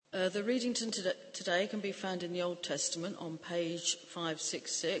The reading today can be found in the Old Testament on page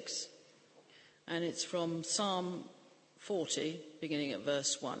 566, and it's from Psalm 40, beginning at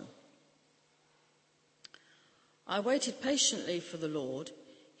verse 1. I waited patiently for the Lord.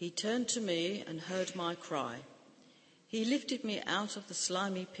 He turned to me and heard my cry. He lifted me out of the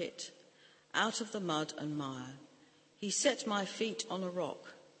slimy pit, out of the mud and mire. He set my feet on a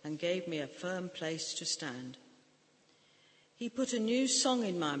rock and gave me a firm place to stand. He put a new song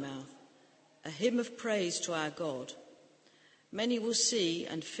in my mouth, a hymn of praise to our God. Many will see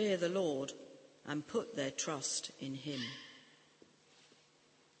and fear the Lord and put their trust in him.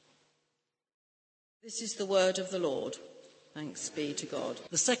 This is the word of the Lord. Thanks be to God.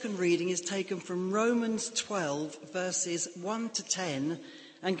 The second reading is taken from Romans 12, verses 1 to 10,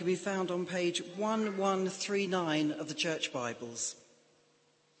 and can be found on page 1139 of the Church Bibles.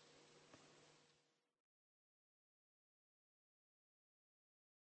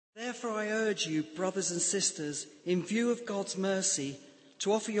 Therefore I urge you, brothers and sisters, in view of God's mercy,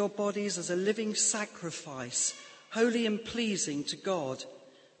 to offer your bodies as a living sacrifice, holy and pleasing to God.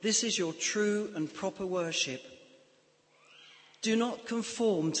 This is your true and proper worship. Do not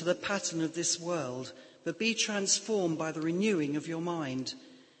conform to the pattern of this world, but be transformed by the renewing of your mind.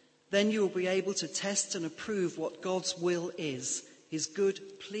 Then you will be able to test and approve what God's will is, his good,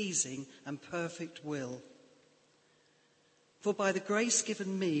 pleasing and perfect will. For by the grace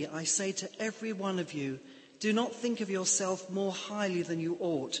given me, I say to every one of you, do not think of yourself more highly than you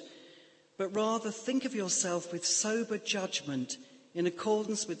ought, but rather think of yourself with sober judgment in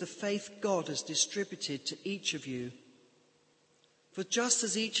accordance with the faith God has distributed to each of you. For just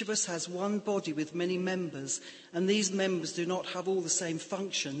as each of us has one body with many members, and these members do not have all the same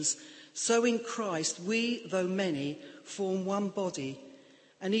functions, so in Christ we, though many, form one body,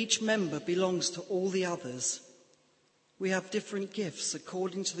 and each member belongs to all the others. We have different gifts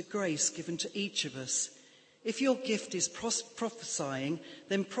according to the grace given to each of us. If your gift is prophesying,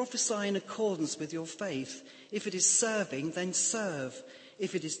 then prophesy in accordance with your faith. If it is serving, then serve.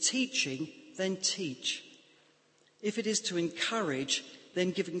 If it is teaching, then teach. If it is to encourage, then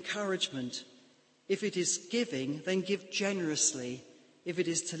give encouragement. If it is giving, then give generously. If it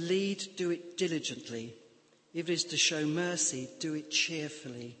is to lead, do it diligently. If it is to show mercy, do it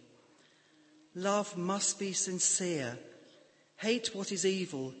cheerfully. Love must be sincere. Hate what is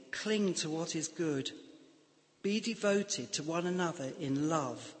evil, cling to what is good. Be devoted to one another in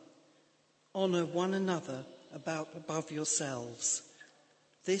love. Honour one another above yourselves.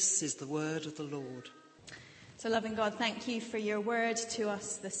 This is the word of the Lord. So, loving God, thank you for your word to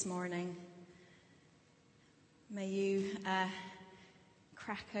us this morning. May you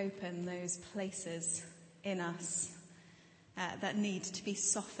crack open those places in us that need to be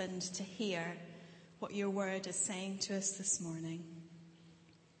softened to hear what your word is saying to us this morning.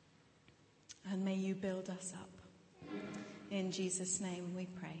 And may you build us up. In Jesus' name we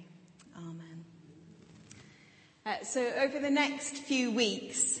pray. Amen. So over the next few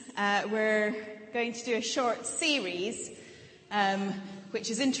weeks, we're going to do a short series, which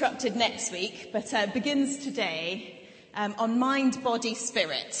is interrupted next week, but begins today, on mind, body,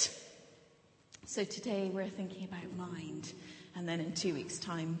 spirit. So today we're thinking about mind. And then in 2 weeks'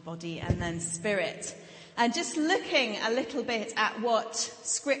 time, body and then spirit. And just looking a little bit at what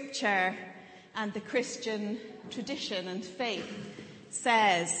Scripture and the Christian tradition and faith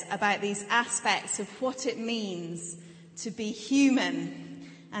says about these aspects of what it means to be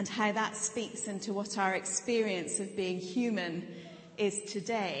human and how that speaks into what our experience of being human is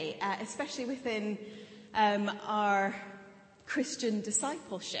today, especially within our Christian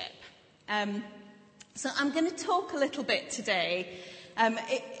discipleship. So I'm going to talk a little bit today.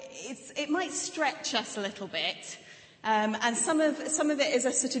 It might stretch us a little bit, and some of it is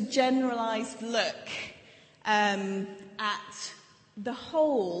a sort of generalised look at the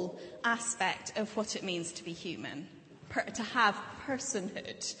whole aspect of what it means to be human, to have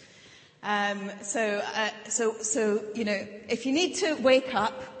personhood. So you know, if you need to wake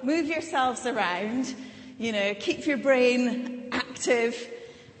up, move yourselves around, you know, keep your brain active.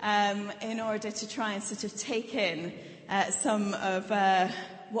 In order to try and sort of take in some of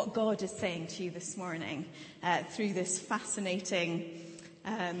what God is saying to you this morning through this fascinating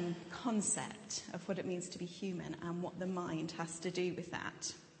concept of what it means to be human and what the mind has to do with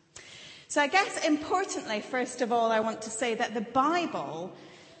that. So I guess importantly, first of all, I want to say that the Bible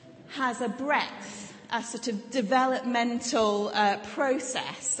has a breadth, a sort of developmental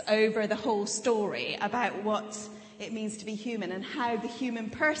process over the whole story about what it means to be human and how the human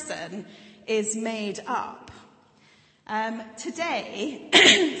person is made up. Today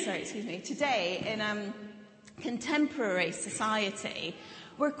in contemporary society,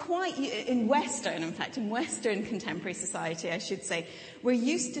 We're quite, in Western contemporary society, I should say, we're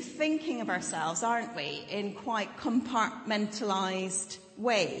used to thinking of ourselves, aren't we, in quite compartmentalized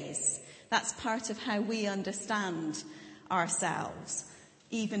ways. That's part of how we understand ourselves,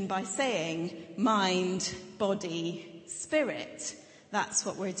 even by saying mind, body, spirit. That's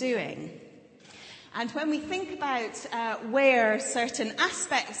what we're doing. And when we think about where certain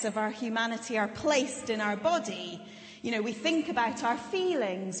aspects of our humanity are placed in our body, we think about our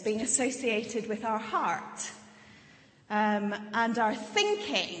feelings being associated with our heart, and our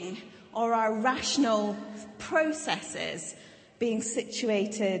thinking or our rational processes being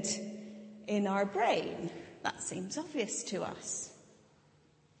situated in our brain. That seems obvious to us.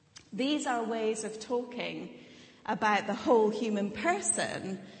 These are ways of talking about the whole human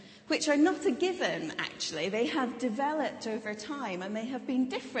person, which are not a given, actually. They have developed over time, and they have been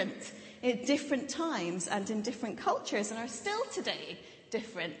different at different times and in different cultures, and are still today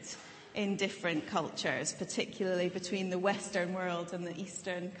different in different cultures, particularly between the Western world and the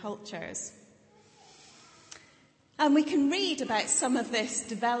Eastern cultures. And we can read about some of this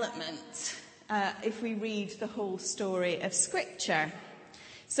development if we read the whole story of Scripture.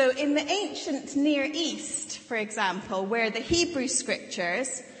 So in the ancient Near East, for example, where the Hebrew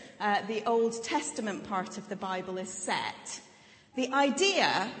Scriptures, the Old Testament part of the Bible, is set, the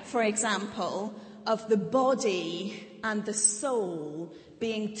idea, for example, of the body and the soul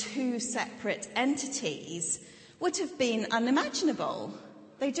being two separate entities would have been unimaginable.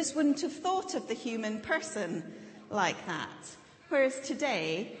 They just wouldn't have thought of the human person like that. Whereas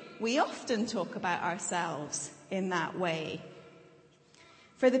today, we often talk about ourselves in that way.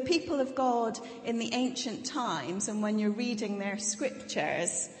 For the people of God in the ancient times, and when you're reading their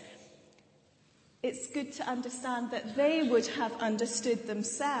scriptures, it's good to understand that they would have understood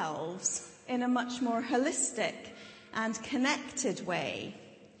themselves in a much more holistic and connected way.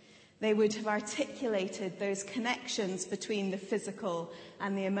 They would have articulated those connections between the physical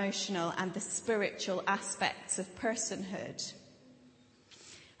and the emotional and the spiritual aspects of personhood.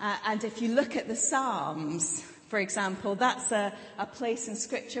 And if you look at the Psalms, for example, that's a place in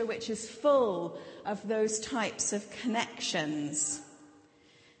Scripture which is full of those types of connections.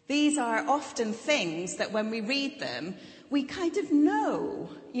 These are often things that when we read them, we kind of know,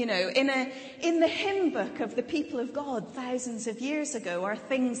 in the hymn book of the people of God thousands of years ago, are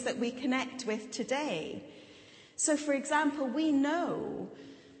things that we connect with today. So, for example, we know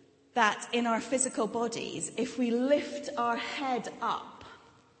that in our physical bodies, if we lift our head up,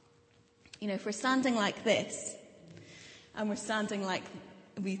 if we're standing like this, and we're standing like,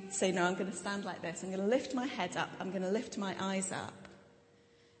 we say, no, I'm going to stand like this, I'm going to lift my head up, I'm going to lift my eyes up.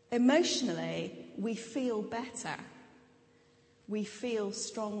 Emotionally, we feel better. We feel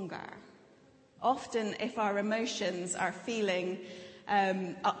stronger. Often, if our emotions are feeling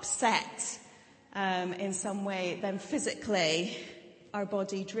upset in some way, then physically our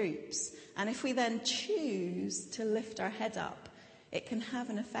body droops. And if we then choose to lift our head up, it can have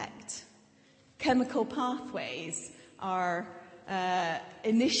an effect. Chemical pathways are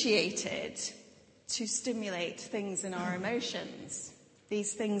initiated to stimulate things in our emotions.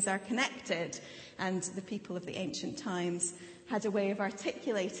 These things are connected, and the people of the ancient times had a way of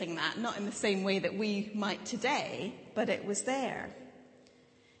articulating that, not in the same way that we might today, but it was there.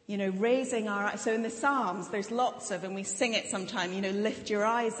 Raising our eyes. So in the Psalms, there's lots of, and we sing it sometime, lift your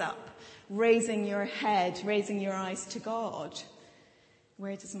eyes up, raising your head, raising your eyes to God.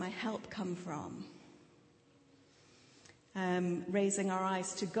 Where does my help come from? Raising our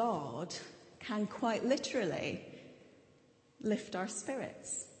eyes to God can quite literally lift our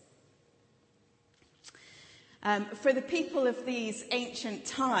spirits. For the people of these ancient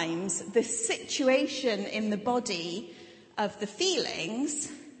times, the situation in the body of the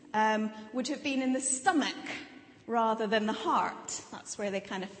feelings would have been in the stomach rather than the heart. That's where they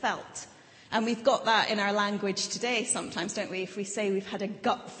kind of felt. And we've got that in our language today sometimes, don't we? If we say we've had a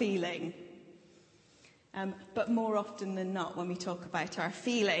gut feeling. But more often than not, when we talk about our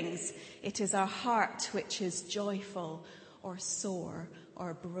feelings, it is our heart which is joyful or sore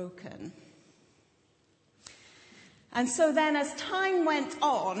or broken. And so then as time went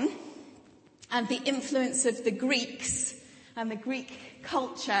on, and the influence of the Greeks and the Greek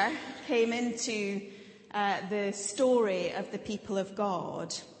culture came into the story of the people of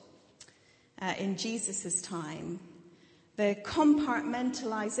God in Jesus' time, the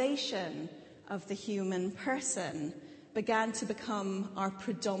compartmentalization of the human person began to become our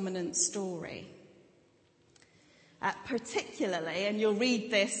predominant story. Particularly, and you'll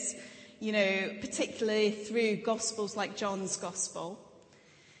read this, particularly through Gospels like John's Gospel,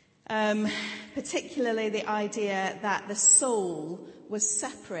 particularly the idea that the soul was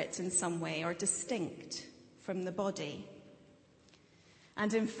separate in some way or distinct from the body.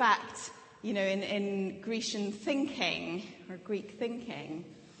 And in fact, in Grecian thinking, or Greek thinking,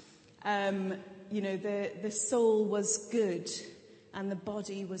 the soul was good and the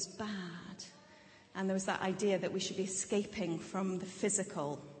body was bad. And there was that idea that we should be escaping from the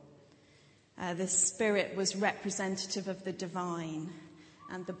physical. The spirit was representative of the divine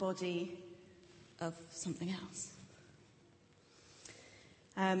and the body of something else.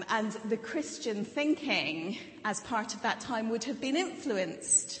 And the Christian thinking, as part of that time, would have been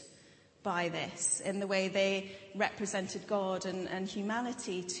influenced by this in the way they represented God and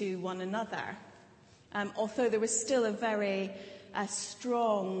humanity to one another. Although there was still a very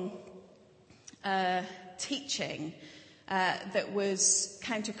strong teaching that was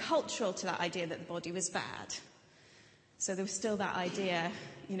countercultural to that idea that the body was bad. So there was still that idea,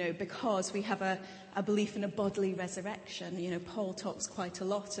 because we have a belief in a bodily resurrection. Paul talks quite a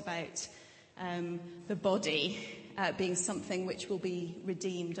lot about the body being something which will be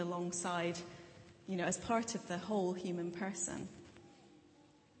redeemed alongside, as part of the whole human person.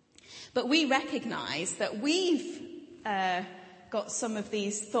 But we recognize that we've got some of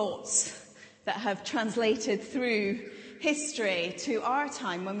these thoughts that have translated through history to our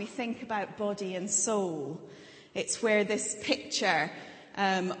time when we think about body and soul. It's where this picture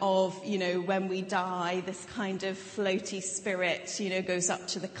of, when we die, this kind of floaty spirit, goes up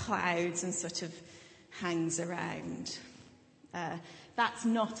to the clouds and sort of hangs around. That's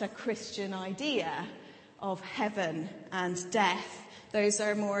not a Christian idea of heaven and death. Those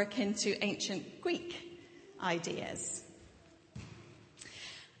are more akin to ancient Greek ideas.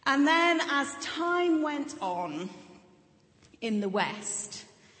 And then as time went on in the West,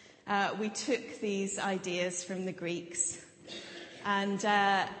 we took these ideas from the Greeks, and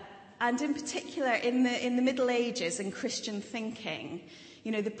in particular in the Middle Ages in Christian thinking,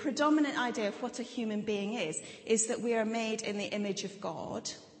 the predominant idea of what a human being is that we are made in the image of God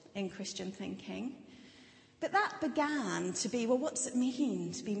in Christian thinking. But that began to be, what does it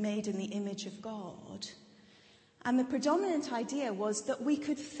mean to be made in the image of God? And the predominant idea was that we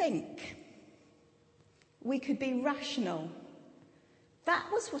could think. We could be rational. That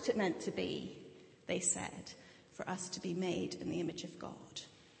was what it meant to be, they said, for us to be made in the image of God.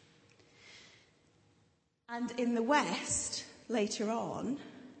 And in the West, later on,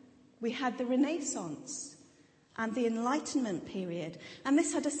 we had the Renaissance and the Enlightenment period. And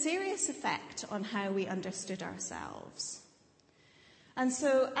this had a serious effect on how we understood ourselves. And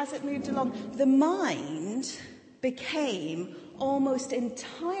so as it moved along, the mind became almost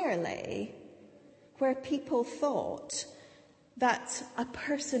entirely where people thought that a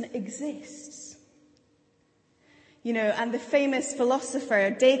person exists. And the famous philosopher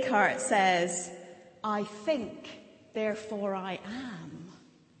Descartes says, "I think, therefore I am."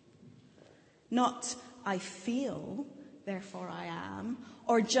 Not "I feel, therefore I am,"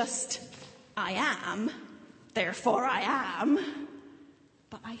 or just "I am, therefore I am,"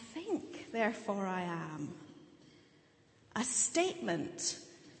 but "I think, therefore I am." A statement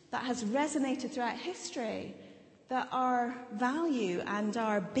that has resonated throughout history, that our value and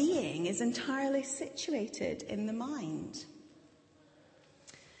our being is entirely situated in the mind.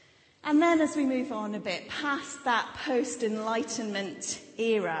 And then as we move on a bit past that post-Enlightenment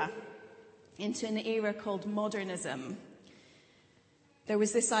era into an era called modernism, there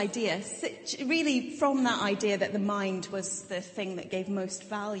was this idea, really from that idea that the mind was the thing that gave most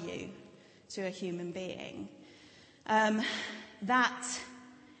value to a human being, that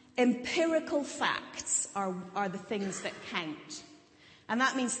empirical facts are the things that count. And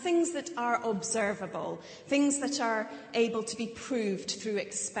that means things that are observable, things that are able to be proved through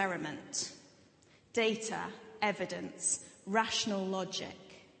experiment. Data, evidence, rational logic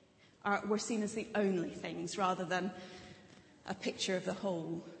were seen as the only things rather than a picture of the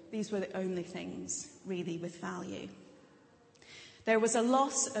whole. These were the only things really with value. There was a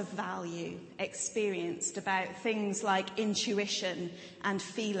loss of value experienced about things like intuition and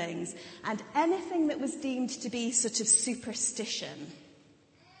feelings and anything that was deemed to be sort of superstition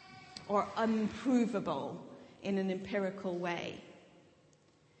or unprovable in an empirical way.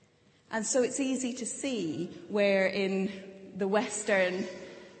 And so it's easy to see where in the Western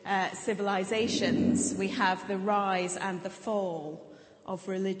civilizations we have the rise and the fall of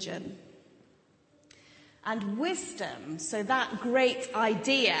religion. And wisdom, so that great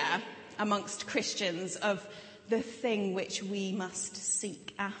idea amongst Christians of the thing which we must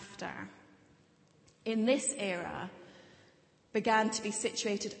seek after, in this era began to be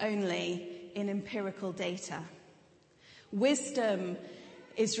situated only in empirical data. Wisdom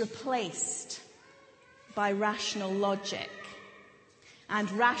is replaced by rational logic.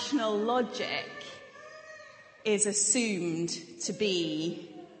 And rational logic is assumed to be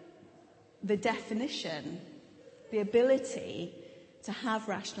the definition, the ability to have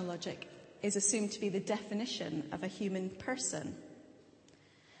rational logic is assumed to be the definition of a human person.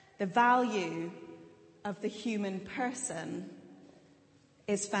 The value of the human person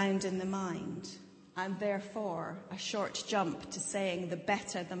is found in the mind, and therefore a short jump to saying the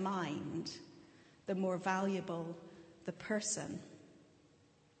better the mind, the more valuable the person.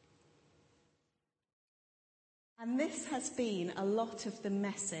 And this has been a lot of the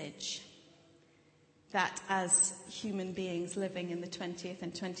message that as human beings living in the 20th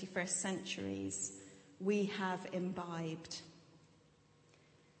and 21st centuries, we have imbibed.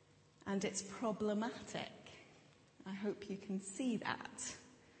 And it's problematic. I hope you can see that.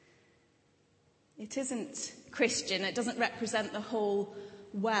 It isn't Christian. It doesn't represent the whole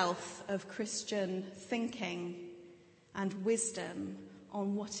wealth of Christian thinking and wisdom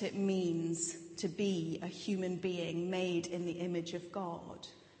on what it means to be a human being made in the image of God.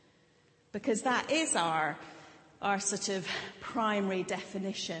 Because that is our sort of primary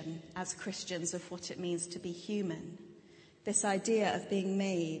definition as Christians of what it means to be human. This idea of being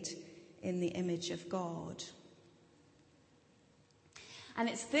made in the image of God. And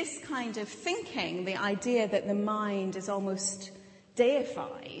it's this kind of thinking, the idea that the mind is almost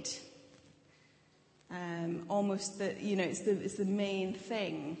deified, almost that, it's the main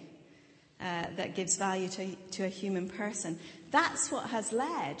thing that gives value to a human person. That's what has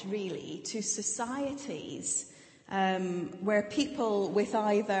led, really, to societies where people with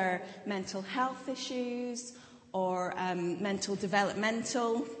either mental health issues or mental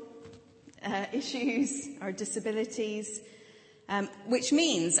developmental issues or disabilities, which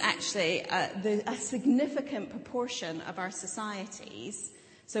means actually a significant proportion of our societies,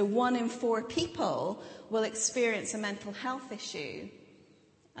 so 1 in 4 people will experience a mental health issue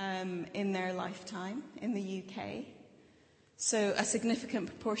in their lifetime in the UK. So a significant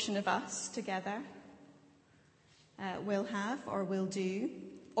proportion of us together will have or will do,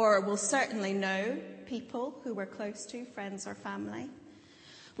 or will certainly know people who we're close to, friends or family.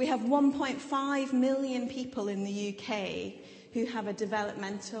 We have 1.5 million people in the UK who have a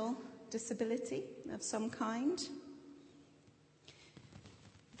developmental disability of some kind.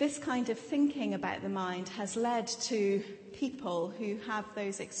 This kind of thinking about the mind has led to people who have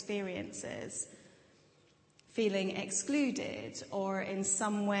those experiences feeling excluded, or in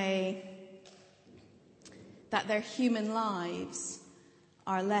some way that their human lives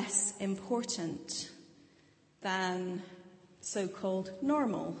are less important than so-called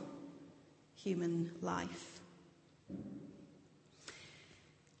normal human life.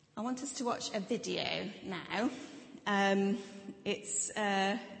 I want us to watch a video now. It's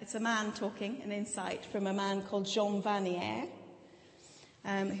a man talking, an insight from a man called Jean Vanier,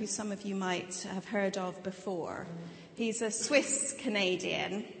 who some of you might have heard of before. He's a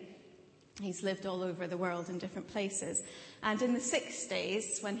Swiss-Canadian. He's lived all over the world in different places. And in the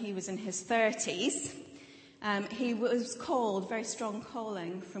 60s, when he was in his 30s, he was called, very strong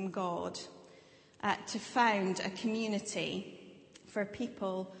calling from God, to found a community for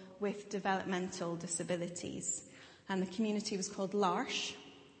people with developmental disabilities. And the community was called L'Arche.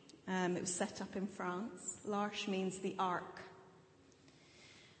 It was set up in France. L'Arche means the Ark.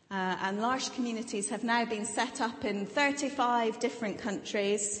 And L'Arche communities have now been set up in 35 different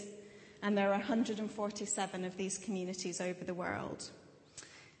countries, and there are 147 of these communities over the world.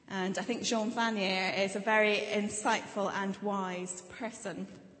 And I think Jean Vanier is a very insightful and wise person,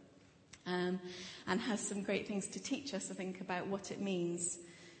 and has some great things to teach us, I think, about what it means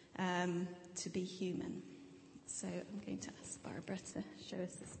to be human. So I'm going to ask Barbara to show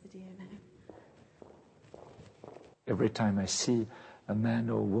us this video now. Every time I see a man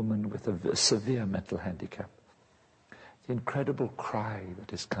or woman with a severe mental handicap, the incredible cry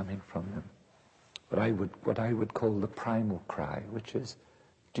that is coming from them, what I would call the primal cry, which is,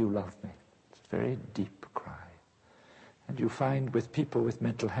 "Do you love me?" It's a very deep cry. And you find with people with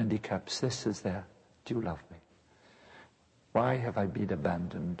mental handicaps, this is their, "Do you love me? Why have I been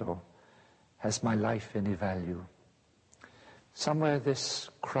abandoned?" Or, "Has my life any value?" Somewhere this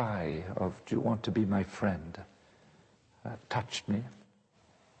cry of, "Do you want to be my friend?" touched me.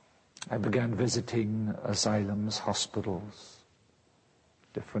 I began visiting asylums, hospitals,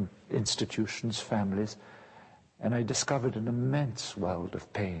 different institutions, families, and I discovered an immense world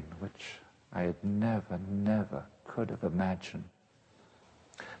of pain which I had never could have imagined.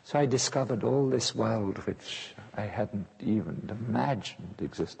 So I discovered all this world which I hadn't even imagined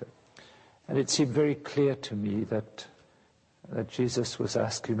existed. And it seemed very clear to me that that Jesus was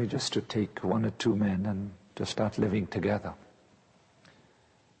asking me just to take one or two men and to start living together.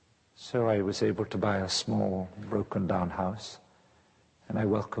 So I was able to buy a small, broken-down house, and I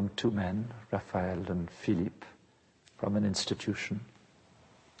welcomed two men, Raphael and Philippe, from an institution.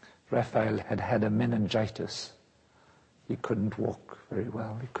 Raphael had had a meningitis. He couldn't walk very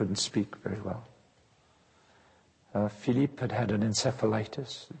well. He couldn't speak very well. Philippe had had an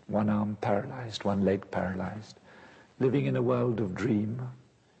encephalitis, one arm paralyzed, one leg paralyzed, living in a world of dream,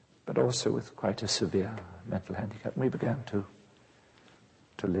 but also with quite a severe mental handicap. We began to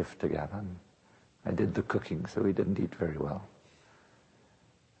live together, and I did the cooking, so we didn't eat very well.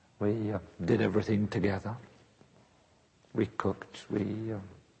 We did everything together. We cooked, we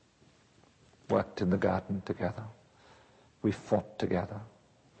worked in the garden together. We fought together.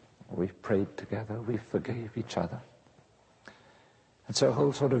 We prayed together. We forgave each other. And so a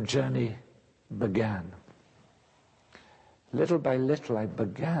whole sort of journey began. Little by little I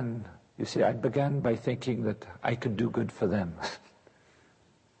began by thinking that I could do good for them.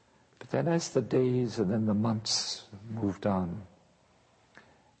 But then as the days and then the months moved on,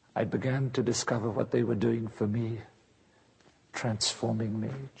 I began to discover what they were doing for me, transforming me,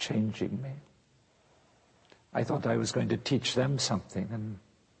 changing me. I thought I was going to teach them something, and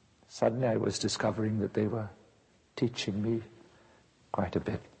suddenly I was discovering that they were teaching me quite a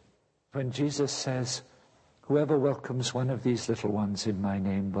bit. When Jesus says, "Whoever welcomes one of these little ones in my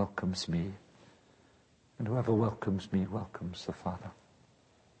name welcomes me, and whoever welcomes me welcomes the Father,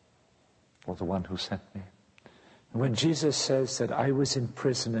 or the one who sent me." And when Jesus says that I was in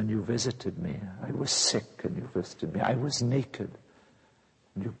prison and you visited me, I was sick and you visited me, I was naked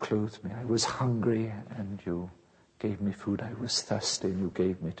and you clothed me, I was hungry and you gave me food, I was thirsty and you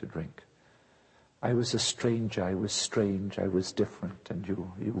gave me to drink, I was a stranger, I was strange, I was different, and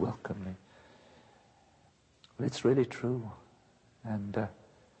you welcomed me. Well, it's really true. And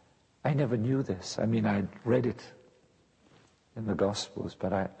I never knew this. I mean, I'd read it in the Gospels,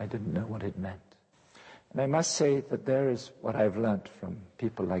 but I didn't know what it meant. And I must say that there is what I've learned from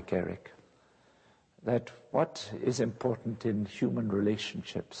people like Eric, that what is important in human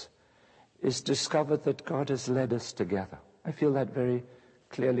relationships is discover that God has led us together. I feel that very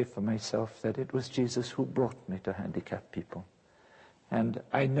clearly for myself, that it was Jesus who brought me to handicapped people. And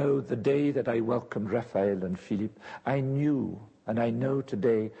I know the day that I welcomed Raphael and Philippe, I knew, and I know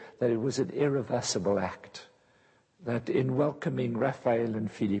today, that it was an irreversible act. That in welcoming Raphael and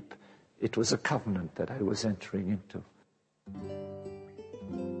Philippe, it was a covenant that I was entering into.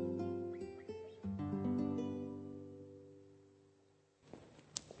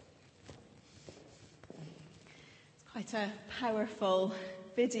 It's quite a powerful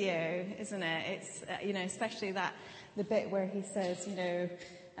video, isn't it? It's, especially the bit where he says,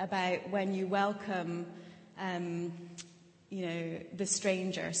 about when you welcome, the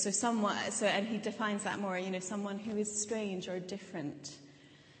stranger. And he defines that more, someone who is strange or different,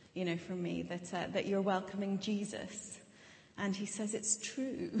 from me, that you're welcoming Jesus. And he says it's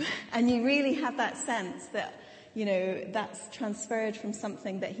true. And you really have that sense that, that's transferred from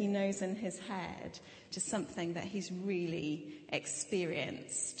something that he knows in his head to something that he's really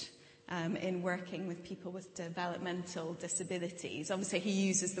experienced in working with people with developmental disabilities. Obviously, he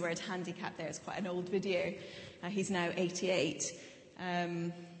uses the word handicap there. It's quite an old video. He's now 88.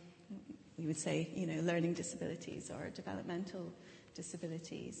 We would say, learning disabilities or developmental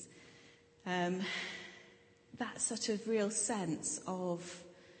disabilities. That sort of real sense of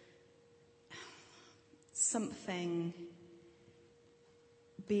something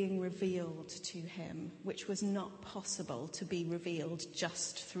being revealed to him, which was not possible to be revealed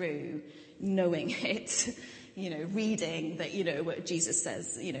just through knowing it, reading that, what Jesus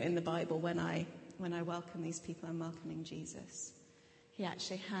says, in the Bible, when I welcome these people, I'm welcoming Jesus. He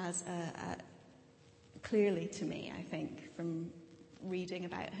actually has clearly to me, I think, from reading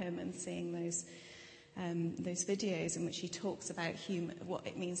about him and seeing those videos in which he talks about what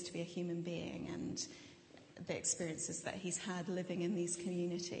it means to be a human being and the experiences that he's had living in these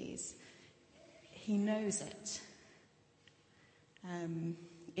communities. He knows it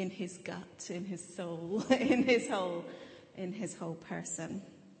in his gut, in his soul, in his whole person.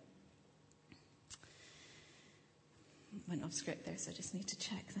 Went off script there, so I just need to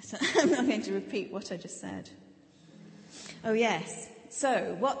check that I'm not going to repeat what I just said. Oh yes.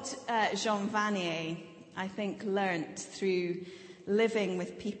 So what Jean Vanier, I think, learnt through living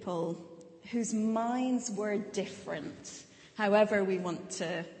with people whose minds were different, however we want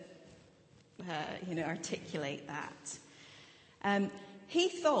to, articulate that. He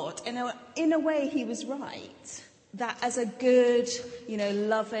thought, in a way he was right, that as a good,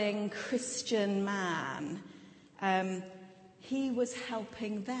 loving Christian man, he was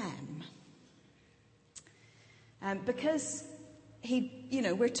helping them. Because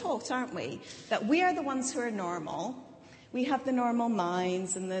we're taught, aren't we, that we are the ones who are normal. We have the normal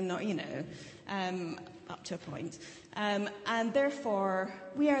minds and up to a point. And therefore,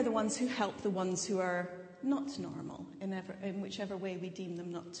 we are the ones who help the ones who are not normal, in whichever way we deem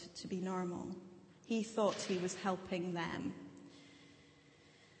them not to be normal. He thought he was helping them.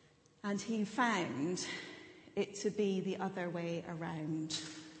 And he found it to be the other way around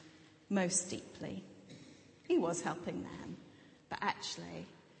most deeply. He was helping them, but actually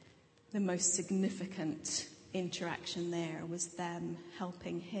the most significant interaction there was them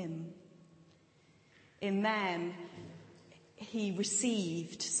helping him. In them, he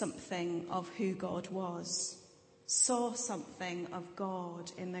received something of who God was, saw something of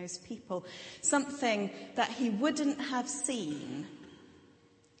God in those people, something that he wouldn't have seen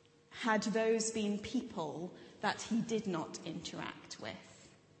had those been people that he did not interact with.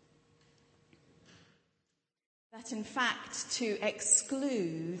 That in fact, to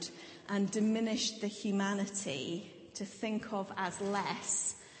exclude and diminish the humanity, to think of as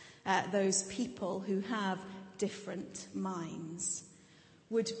less those people who have different minds,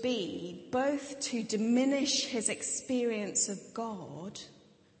 would be both to diminish his experience of God,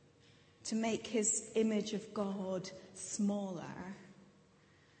 to make his image of God smaller,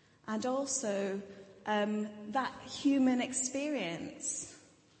 and also that human experience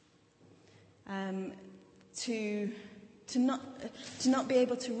to not be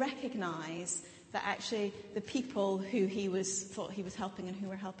able to recognize that actually the people who thought he was helping and who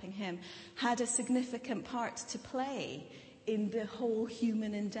were helping him had a significant part to play in the whole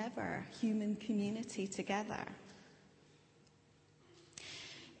human endeavor, human community together.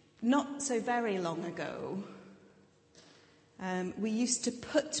 Not so very long ago, we used to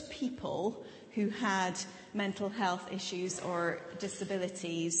put people who had mental health issues or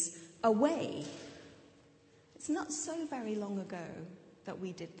disabilities away. It's not so very long ago that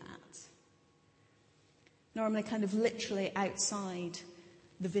we did that. Normally kind of literally outside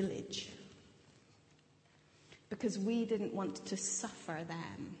the village. Because we didn't want to suffer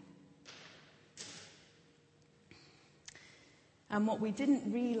them. And what we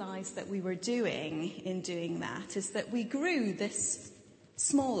didn't realize that we were doing in doing that is that we grew this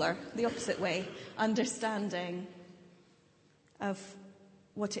smaller, the opposite way, understanding of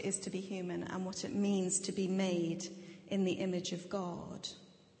what it is to be human and what it means to be made in the image of God.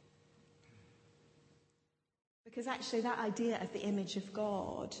 Because actually that idea of the image of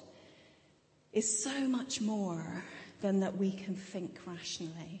God is so much more than that we can think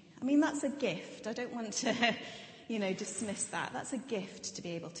rationally. I mean, that's a gift. I don't want to, dismiss that. That's a gift to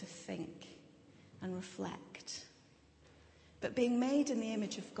be able to think and reflect. But being made in the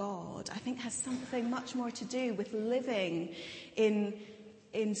image of God, I think, has something much more to do with living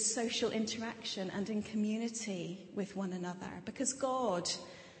in social interaction and in community with one another. Because God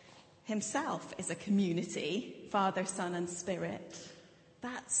himself is a community, Father, Son, and Spirit.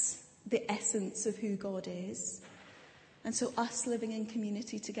 That's the essence of who God is. And so us living in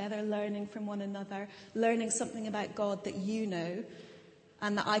community together, learning from one another, learning something about God that you know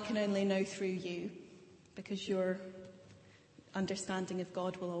and that I can only know through you, because your understanding of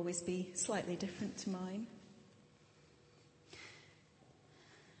God will always be slightly different to mine.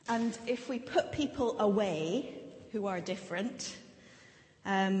 And if we put people away who are different,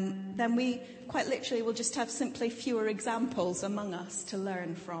 then we quite literally will just have simply fewer examples among us to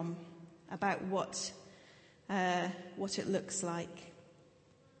learn from about what it looks like.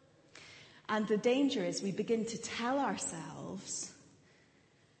 And the danger is we begin to tell ourselves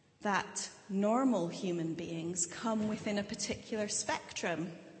that normal human beings come within a particular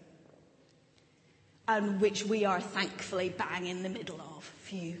spectrum, and which we are thankfully bang in the middle of.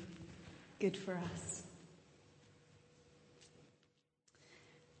 Phew, good for us.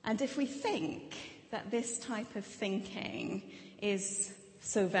 And if we think that this type of thinking is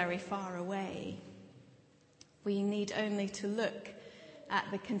so very far away, we need only to look at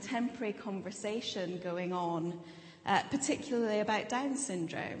the contemporary conversation going on, particularly about Down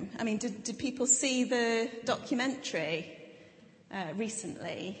syndrome. I mean, did people see the documentary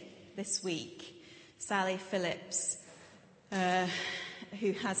recently, this week? Sally Phillips,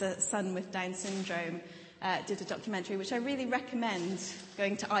 who has a son with Down syndrome, did a documentary, which I really recommend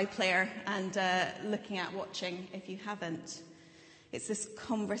going to iPlayer and looking at, watching if you haven't. It's this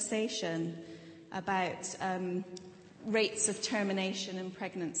conversation about rates of termination in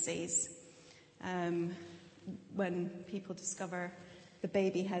pregnancies when people discover the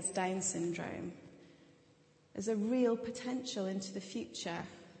baby has Down syndrome. There's a real potential into the future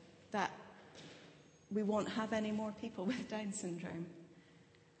that we won't have any more people with Down syndrome.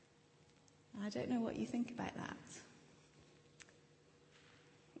 I don't know what you think about that.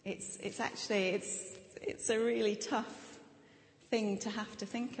 It's a really tough thing to have to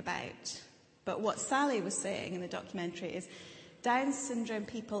think about. But what Sally was saying in the documentary is Down syndrome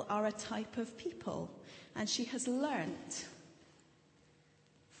people are a type of people, and she has learnt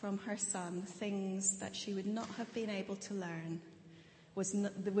from her son things that she would not have been able to learn. Was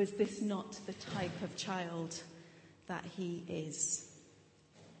this not the type of child that he is?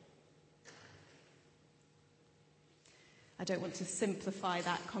 I don't want to simplify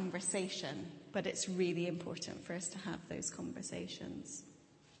that conversation, but it's really important for us to have those conversations.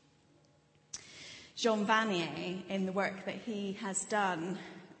 Jean Vanier, in the work that he has done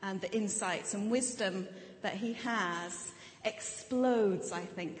and the insights and wisdom that he has, explodes, I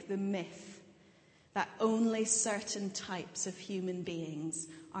think, the myth that only certain types of human beings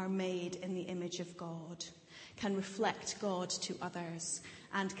are made in the image of God, can reflect God to others,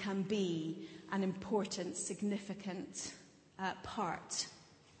 and can be an important, significant part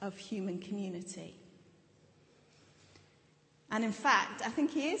of human community. And in fact, I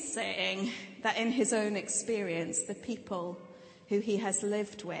think he is saying that in his own experience, the people who he has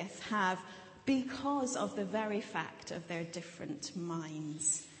lived with have, because of the very fact of their different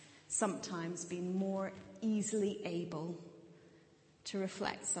minds, sometimes been more easily able to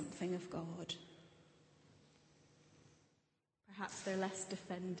reflect something of God. Perhaps they're less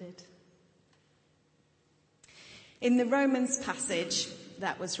defended. In the Romans passage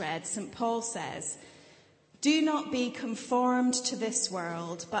that was read, St. Paul says, "Do not be conformed to this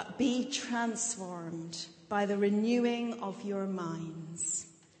world, but be transformed by the renewing of your minds,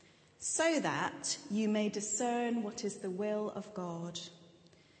 so that you may discern what is the will of God,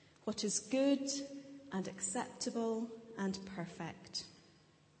 what is good and acceptable and perfect."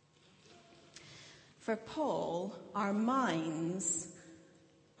 For Paul, our minds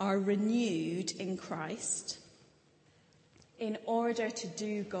are renewed in Christ in order to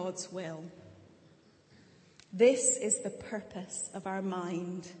do God's will. This is the purpose of our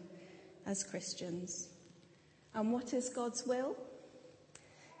mind as Christians. And what is God's will?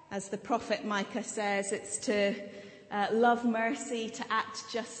 As the prophet Micah says, it's to love mercy, to act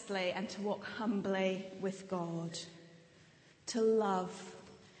justly, and to walk humbly with God. To love,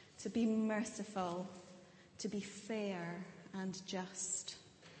 to be merciful, to be fair and just,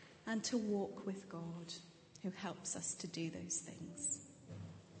 and to walk with God, who helps us to do those things.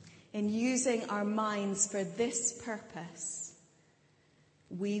 In using our minds for this purpose,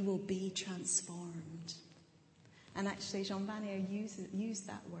 we will be transformed. And actually, Jean Vanier used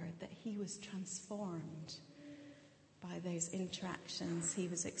that word, that he was transformed by those interactions he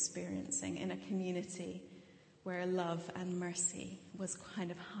was experiencing in a community where love and mercy was kind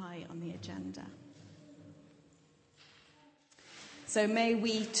of high on the agenda. So may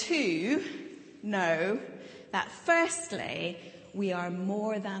we too know that firstly, we are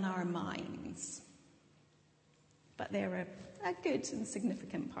more than our minds. But they're a good and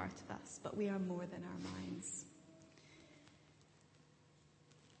significant part of us, but we are more than our minds.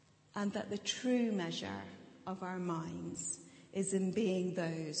 And that the true measure of our minds is in being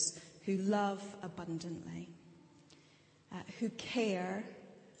those who love abundantly, who care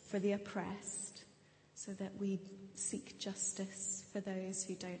for the oppressed, so that we seek justice for those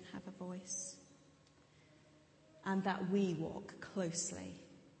who don't have a voice, and that we walk closely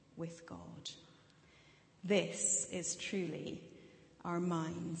with God. This is truly our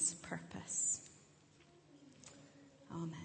mind's purpose. Amen.